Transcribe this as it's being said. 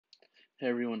Hey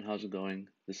everyone, how's it going?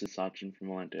 This is Sachin from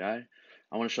Volant AI.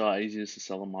 I want to show how easy it is to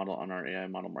sell a model on our AI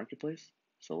model marketplace.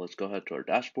 So let's go ahead to our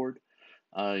dashboard.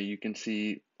 You can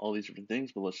see all these different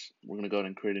things, but we're going to go ahead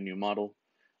and create a new model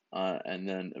and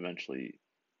then eventually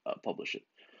publish it.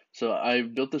 So I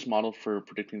built this model for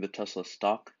predicting the Tesla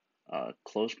stock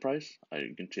close price.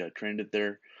 You can see I trained it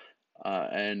there,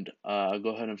 and I'll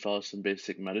go ahead and fill out some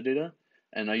basic metadata.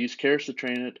 And I use Keras to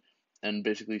train it and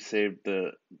basically save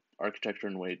the architecture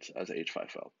and weights as a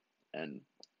H5 file. And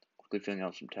quickly filling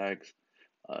out some tags,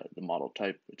 the model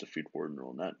type, it's a feed-forward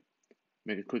neural net.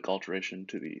 Make a quick alteration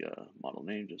to the model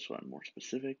name just so I'm more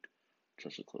specific.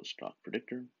 Tesla close stock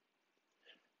predictor.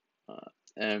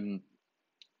 And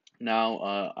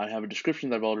now I have a description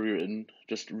that I've already written,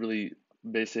 just really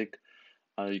basic.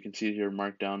 You can see it here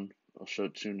marked down. I'll show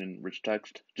it soon in rich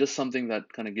text. Just something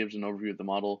that kind of gives an overview of the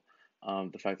model,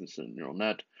 the fact that it's a neural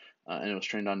net, and it was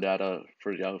trained on data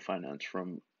for Yahoo Finance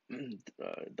from the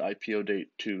IPO date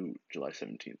to July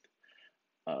 17th.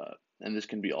 And this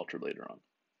can be altered later on.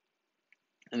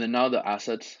 And then now the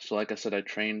assets. So like I said, I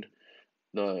trained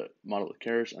the model with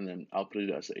Keras and then outputted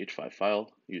it as a H5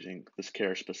 file using this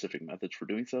Keras specific methods for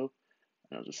doing so.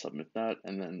 And I'll just submit that.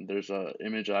 And then there's a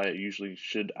image I usually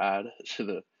should add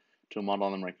to a model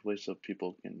on the marketplace so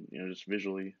people can just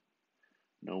visually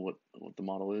know what the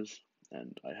model is.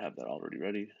 And I have that already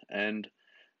ready. And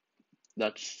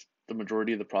that's the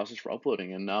majority of the process for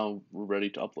uploading. And now we're ready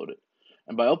to upload it.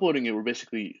 And by uploading it, we're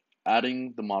basically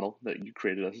adding the model that you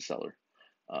created as a seller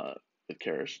with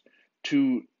Keras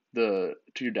to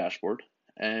your dashboard,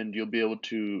 and you'll be able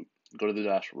to go to the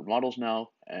dashboard models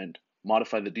now and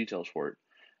modify the details for it.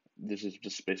 This is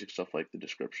just basic stuff like the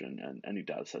description and any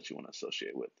data sets you want to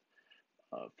associate with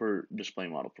for display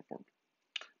model performance.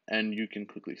 And you can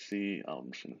quickly see,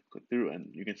 I'm just going to click through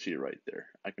and you can see it right there.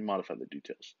 I can modify the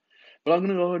details. But I'm going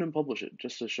to go ahead and publish it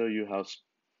just to show you how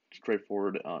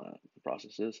straightforward the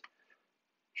process is.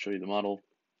 Show you the model.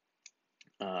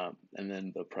 And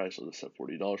then the price will just set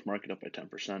 $40, mark it up by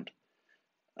 10%,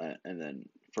 and then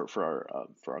for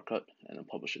our cut, and then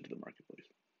publish it to the marketplace.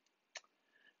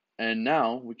 And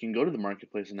now we can go to the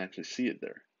marketplace and actually see it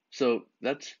there. So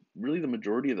that's really the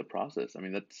majority of the process. I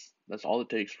mean, that's all it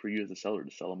takes for you as a seller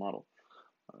to sell a model.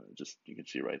 Just you can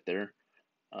see right there.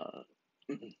 Uh,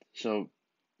 so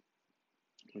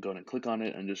go ahead and click on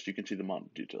it, and just you can see the model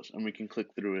details, and we can click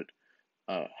through it.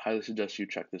 Highly suggest you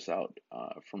check this out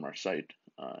from our site,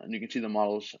 and you can see the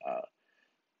models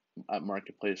at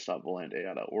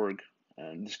marketplace.volantai.org,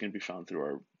 and this can be found through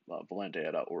our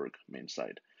volantai.org main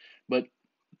site. But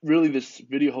really, this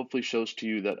video hopefully shows to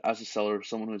you that as a seller,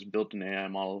 someone who has built an AI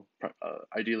model,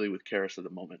 ideally with Keras at the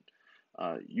moment,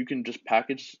 you can just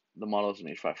package the model as an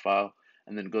H5 file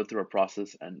and then go through our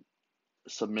process and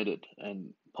submit it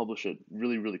and publish it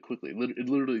really, really quickly. It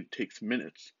literally takes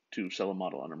minutes to sell a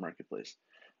model on our marketplace.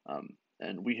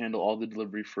 And we handle all the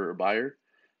delivery for a buyer,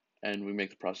 and we make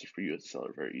the process for you as a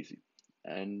seller very easy.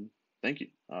 And thank you.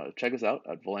 Check us out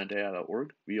at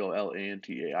volantai.org,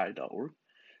 volantai.org.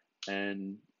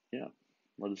 And yeah,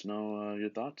 let us know your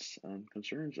thoughts and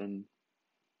concerns, and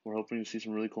we're hoping to see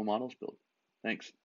some really cool models built. Thanks.